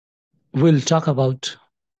We'll talk about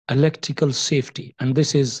electrical safety, and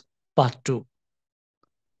this is part two.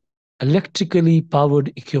 Electrically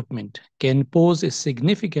powered equipment can pose a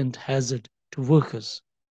significant hazard to workers,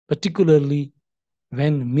 particularly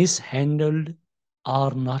when mishandled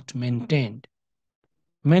or not maintained.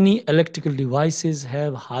 Many electrical devices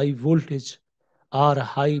have high voltage or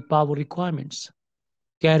high power requirements,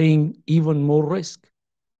 carrying even more risk.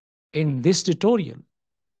 In this tutorial,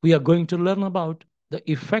 we are going to learn about the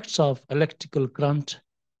effects of electrical current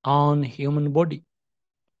on human body.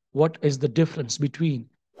 What is the difference between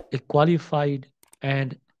a qualified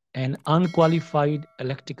and an unqualified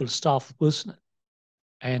electrical staff personnel,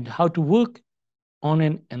 and how to work on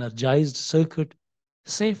an energized circuit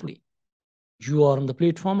safely. You are on the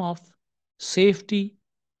platform of Safety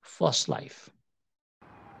First Life.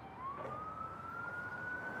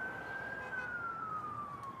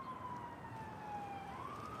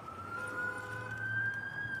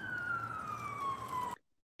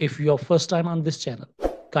 If you are first time on this channel,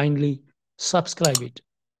 kindly subscribe it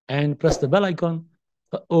and press the bell icon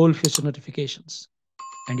for all future notifications.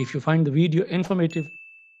 And if you find the video informative,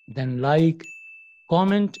 then like,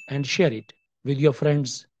 comment and share it with your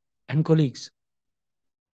friends and colleagues.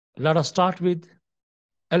 Let us start with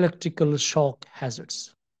electrical shock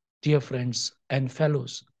hazards. Dear friends and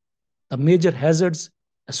fellows, the major hazards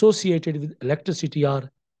associated with electricity are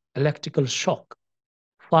electrical shock,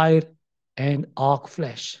 fire, and arc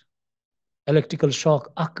flash. Electrical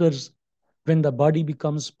shock occurs when the body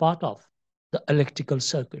becomes part of the electrical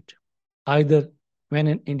circuit, either when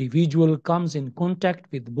an individual comes in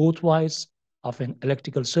contact with both wires of an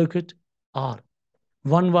electrical circuit, or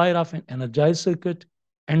one wire of an energized circuit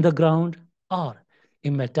and the ground, or a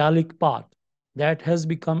metallic part that has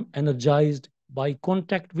become energized by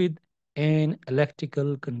contact with an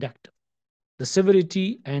electrical conductor. The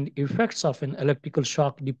severity and effects of an electrical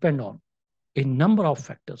shock depend on a number of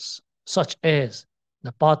factors, such as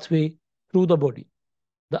the pathway through the body,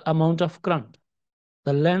 the amount of current,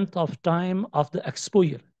 the length of time of the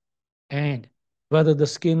exposure, and whether the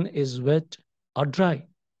skin is wet or dry.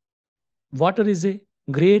 Water is a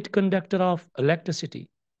great conductor of electricity,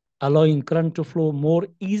 allowing current to flow more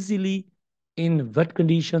easily in wet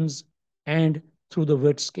conditions and through the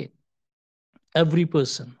wet skin. Every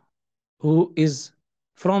person who is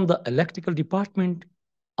from the electrical department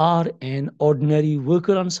or an ordinary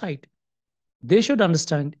worker on site, they should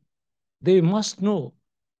understand, they must know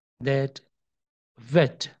that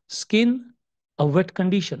wet skin or wet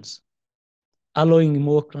conditions allowing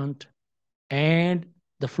more current and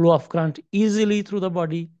the flow of current easily through the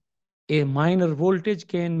body, a minor voltage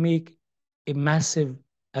can make a massive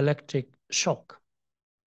electric shock.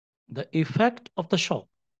 The effect of the shock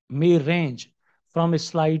may range from a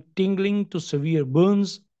slight tingling to severe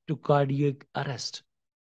burns to cardiac arrest.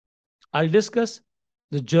 I'll discuss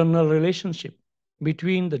the general relationship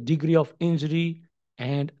between the degree of injury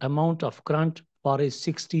and amount of current for a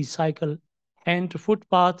 60 cycle hand to foot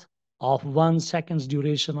path of 1 second's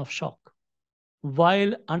duration of shock.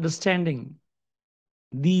 While understanding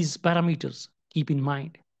these parameters, keep in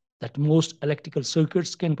mind that most electrical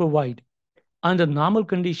circuits can provide, under normal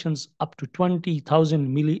conditions, up to 20,000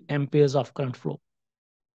 milliamperes of current flow.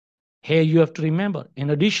 Here you have to remember, in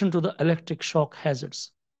addition to the electric shock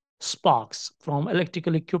hazards, sparks from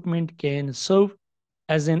electrical equipment can serve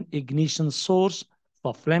as an ignition source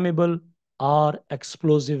for flammable or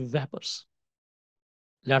explosive vapors.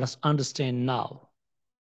 Let us understand now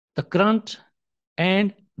the current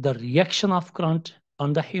and the reaction of current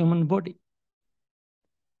on the human body.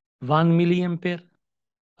 1 milliampere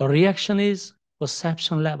reaction is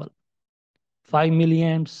perception level. 5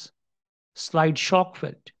 milliamps, slight shock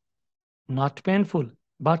felt, not painful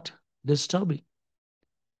but disturbing.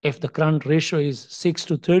 If the current ratio is 6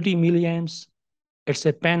 to 30 milliamps, it's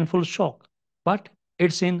a painful shock, but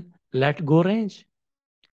it's in let go range.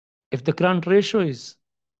 If the current ratio is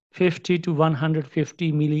 50 to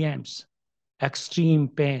 150 milliamps, extreme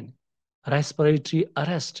pain, respiratory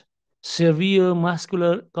arrest, severe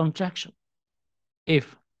muscular contraction.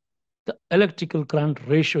 If the electrical current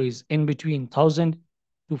ratio is in between 1000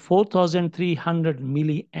 to 4300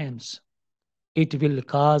 milliamps, it will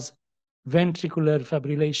cause ventricular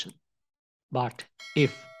fibrillation. But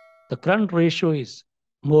if the current ratio is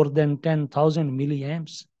more than 10,000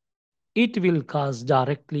 milliamps, it will cause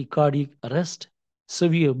directly cardiac arrest,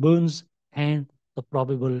 severe burns, and the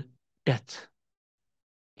probable death.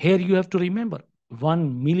 Here you have to remember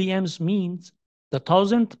 1 milliamps means the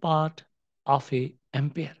thousandth part of a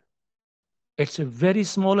ampere. It's a very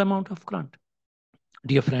small amount of current.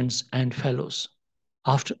 Dear friends and fellows,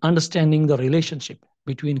 after understanding the relationship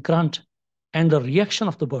between current and the reaction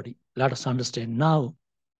of the body. Let us understand now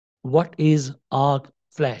what is arc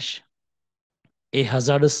flash. A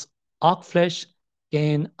hazardous arc flash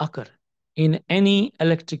can occur in any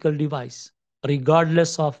electrical device,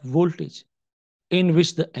 regardless of voltage, in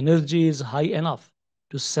which the energy is high enough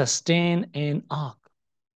to sustain an arc.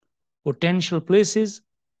 Potential places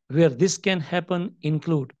where this can happen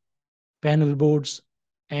include panel boards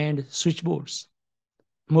and switchboards,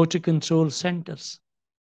 motor control centers,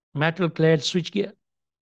 metal clad switchgear,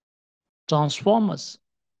 transformers,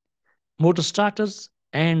 motor starters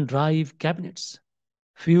and drive cabinets,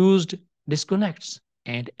 fused disconnects,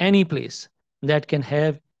 and any place that can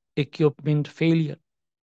have equipment failure.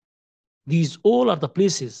 These all are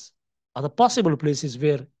the possible places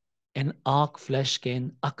where an arc flash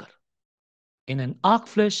can occur. In an arc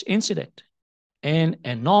flash incident, an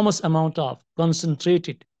enormous amount of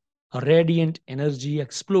concentrated radiant energy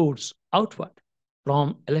explodes outward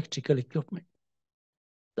from electrical equipment.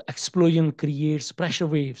 The explosion creates pressure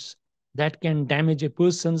waves that can damage a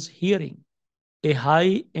person's hearing, a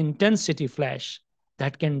high intensity flash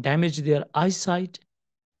that can damage their eyesight,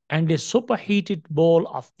 and a superheated ball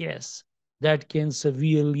of gas that can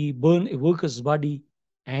severely burn a worker's body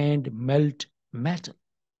and melt metal.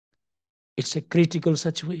 It's a critical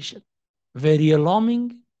situation, very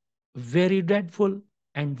alarming, very dreadful,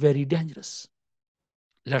 and very dangerous.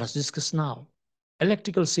 Let us discuss now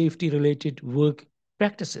electrical safety related work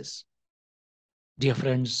practices. Dear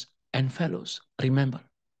friends and fellows, remember,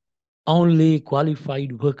 only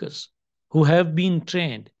qualified workers who have been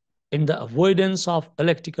trained in the avoidance of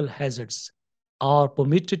electrical hazards are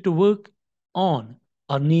permitted to work on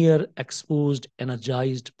or near exposed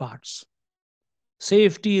energized parts.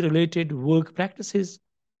 Safety related work practices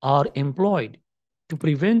are employed to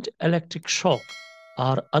prevent electric shock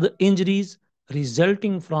or other injuries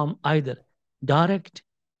resulting from either direct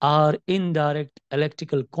or indirect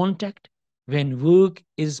electrical contact when work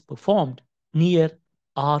is performed near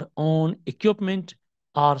or on equipment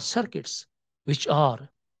or circuits which are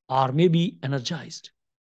or may be energized.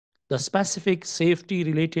 The specific safety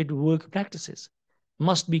related work practices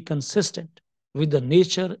must be consistent with the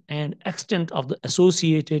nature and extent of the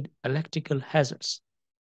associated electrical hazards.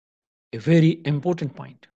 A very important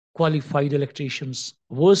point: qualified electricians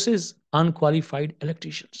versus unqualified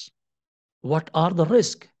electricians. What are the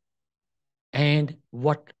risks and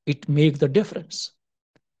what it makes the difference?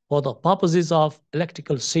 For the purposes of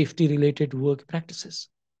electrical safety related work practices,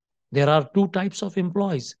 there are two types of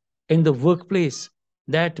employees in the workplace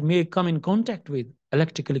that may come in contact with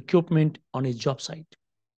electrical equipment on a job site: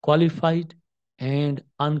 qualified and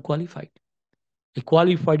unqualified. A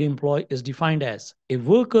qualified employee is defined as a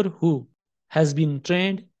worker who has been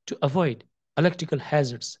trained to avoid electrical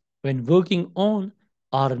hazards when working on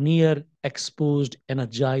or near exposed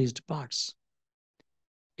energized parts.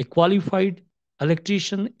 A qualified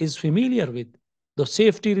electrician is familiar with the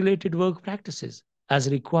safety related work practices as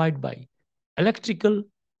required by electrical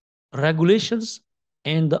regulations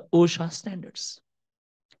and the OSHA standards.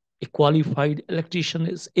 A qualified electrician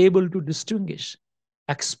is able to distinguish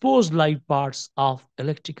exposed live parts of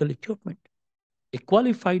electrical equipment. A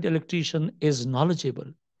qualified electrician is knowledgeable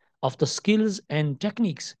of the skills and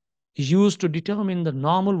techniques used to determine the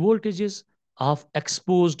normal voltages of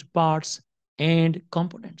exposed parts and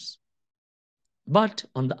components. But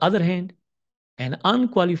on the other hand, an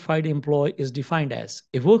unqualified employee is defined as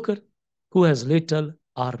a worker who has little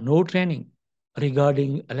or no training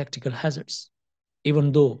regarding electrical hazards.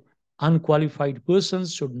 Even though unqualified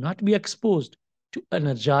persons should not be exposed to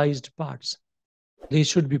energized parts, they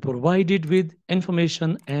should be provided with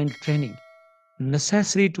information and training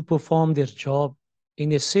necessary to perform their job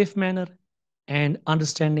in a safe manner and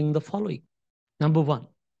understanding the following. Number one,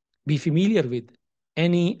 be familiar with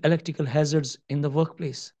any electrical hazards in the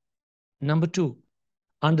workplace. Number two,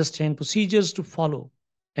 understand procedures to follow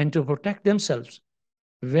and to protect themselves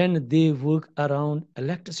when they work around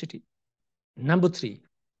electricity. Number three,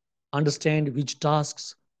 understand which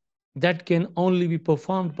tasks that can only be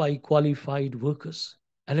performed by qualified workers,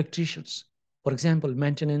 electricians, for example,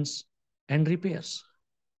 maintenance and repairs.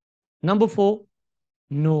 Number four,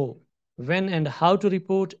 know when and how to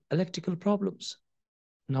report electrical problems.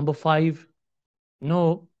 Number five,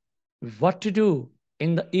 know what to do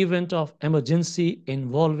in the event of emergency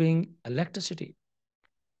involving electricity.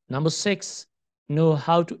 Number six, know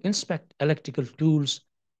how to inspect electrical tools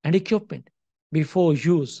and equipment before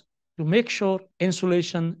use to make sure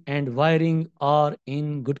insulation and wiring are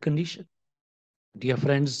in good condition. Dear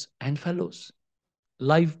friends and fellows,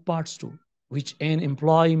 live parts to which an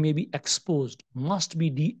employee may be exposed must be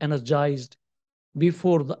de energized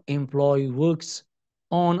before the employee works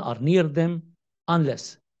on or near them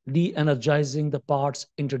unless de-energizing the parts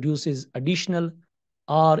introduces additional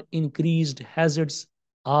or increased hazards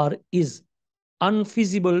or is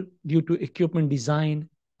unfeasible due to equipment design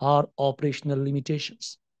or operational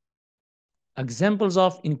limitations. Examples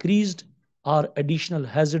of increased or additional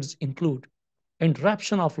hazards include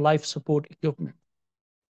interruption of life support equipment,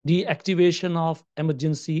 deactivation of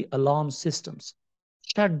emergency alarm systems,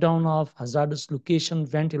 shutdown of hazardous location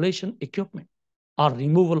ventilation equipment, or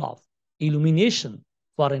removal of illumination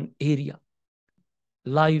for an area.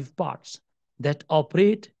 Live parts that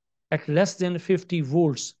operate at less than 50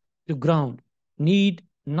 volts to ground need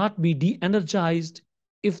not be de-energized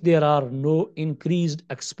if there are no increased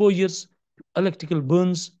exposures to electrical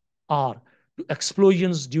burns or to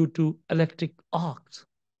explosions due to electric arcs.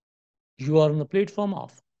 You are on the platform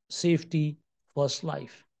of Safety First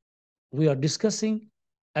Life. We are discussing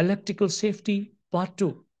electrical safety part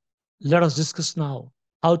 2. Let us discuss now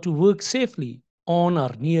how to work safely on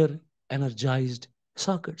or near energized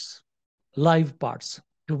circuits. Live parts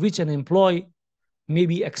to which an employee may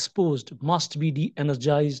be exposed must be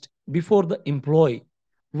de-energized before the employee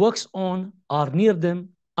works on or near them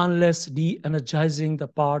unless de-energizing the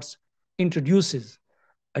parts introduces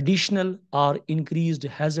additional or increased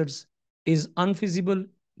hazards is unfeasible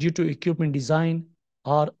due to equipment design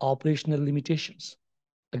or operational limitations.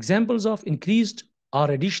 Examples of increased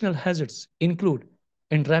or additional hazards include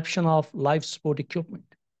interruption of life support equipment,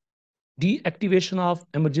 deactivation of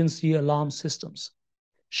emergency alarm systems,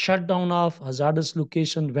 shutdown of hazardous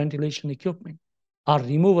location ventilation equipment, or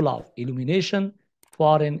removal of illumination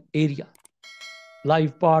for an area.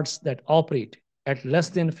 Live parts that operate at less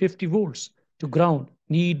than 50 volts to ground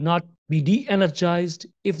need not be de-energized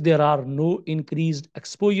if there are no increased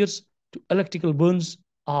exposures to electrical burns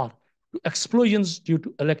or to explosions due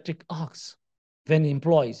to electric arcs. When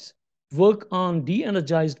employees work on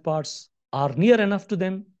de-energized parts or near enough to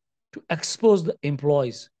them to expose the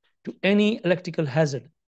employees to any electrical hazard,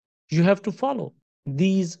 you have to follow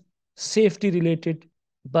these safety related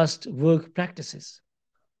best work practices.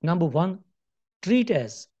 Number one, treat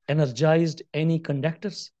as energized any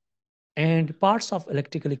conductors and parts of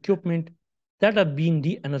electrical equipment that have been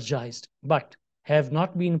de-energized but have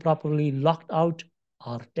not been properly locked out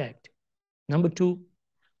or tagged. Number two,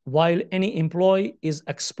 while any employee is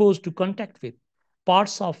exposed to contact with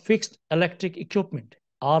parts of fixed electric equipment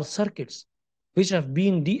or circuits which have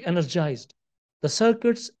been de-energized, the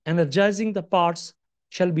circuits energizing the parts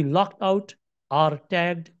shall be locked out or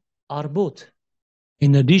tagged or both.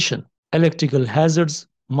 In addition, electrical hazards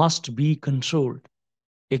must be controlled.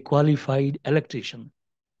 A qualified electrician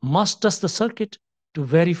must test the circuit to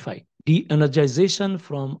verify de-energization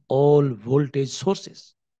from all voltage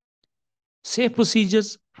sources. Safe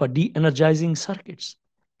procedures for de-energizing circuits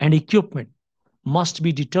and equipment must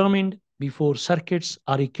be determined before circuits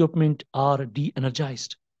or equipment are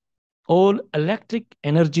de-energized. All electric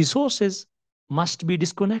energy sources must be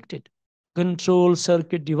disconnected. Control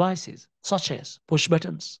circuit devices such as push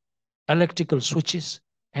buttons, electrical switches,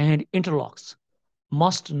 and interlocks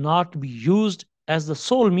must not be used as the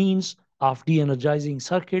sole means of de-energizing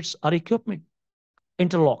circuits or equipment.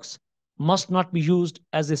 Interlocks must not be used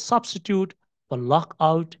as a substitute for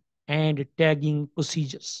lockout and tagging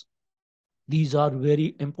procedures. These are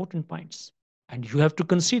very important points, and you have to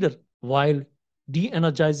consider while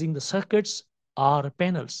de-energizing the circuits or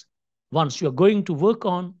panels. Once you are going to work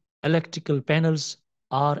on electrical panels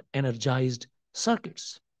or energized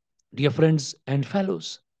circuits. Dear friends and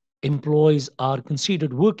fellows, employees are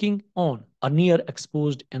considered working on or near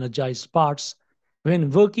exposed energized parts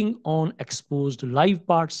when working on exposed live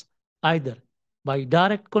parts either by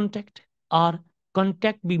direct contact or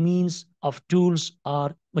contact by means of tools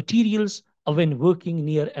or materials, or when working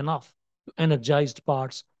near enough to energized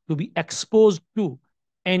parts to be exposed to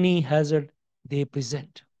any hazard they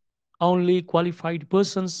present. Only qualified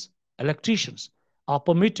persons, electricians, are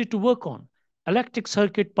permitted to work on electric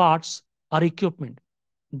circuit parts or equipment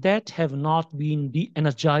that have not been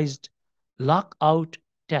de-energized, lock out,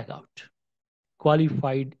 tag out.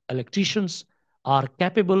 Qualified electricians are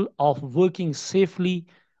capable of working safely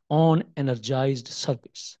on energized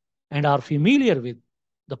circuits and are familiar with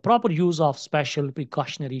the proper use of special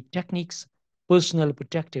precautionary techniques, personal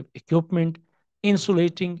protective equipment,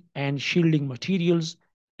 insulating and shielding materials,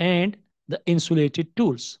 and the insulated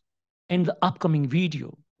tools. In the upcoming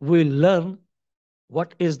video, we'll learn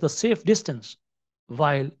what is the safe distance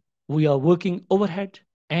while we are working overhead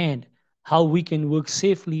and how we can work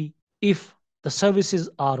safely if the services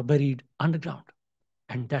are buried underground.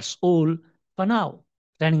 And that's all for now.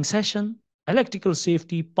 Training session, electrical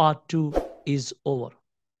safety part 2 is over.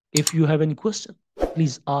 If you have any question,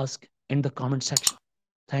 please ask in the comment section.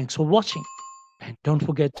 Thanks for watching, and don't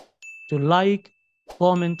forget to like,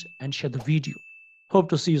 comment, and share the video. Hope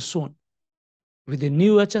to see you soon with a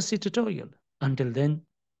new HSC tutorial. Until then,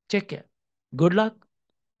 take care, good luck,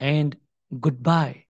 and goodbye.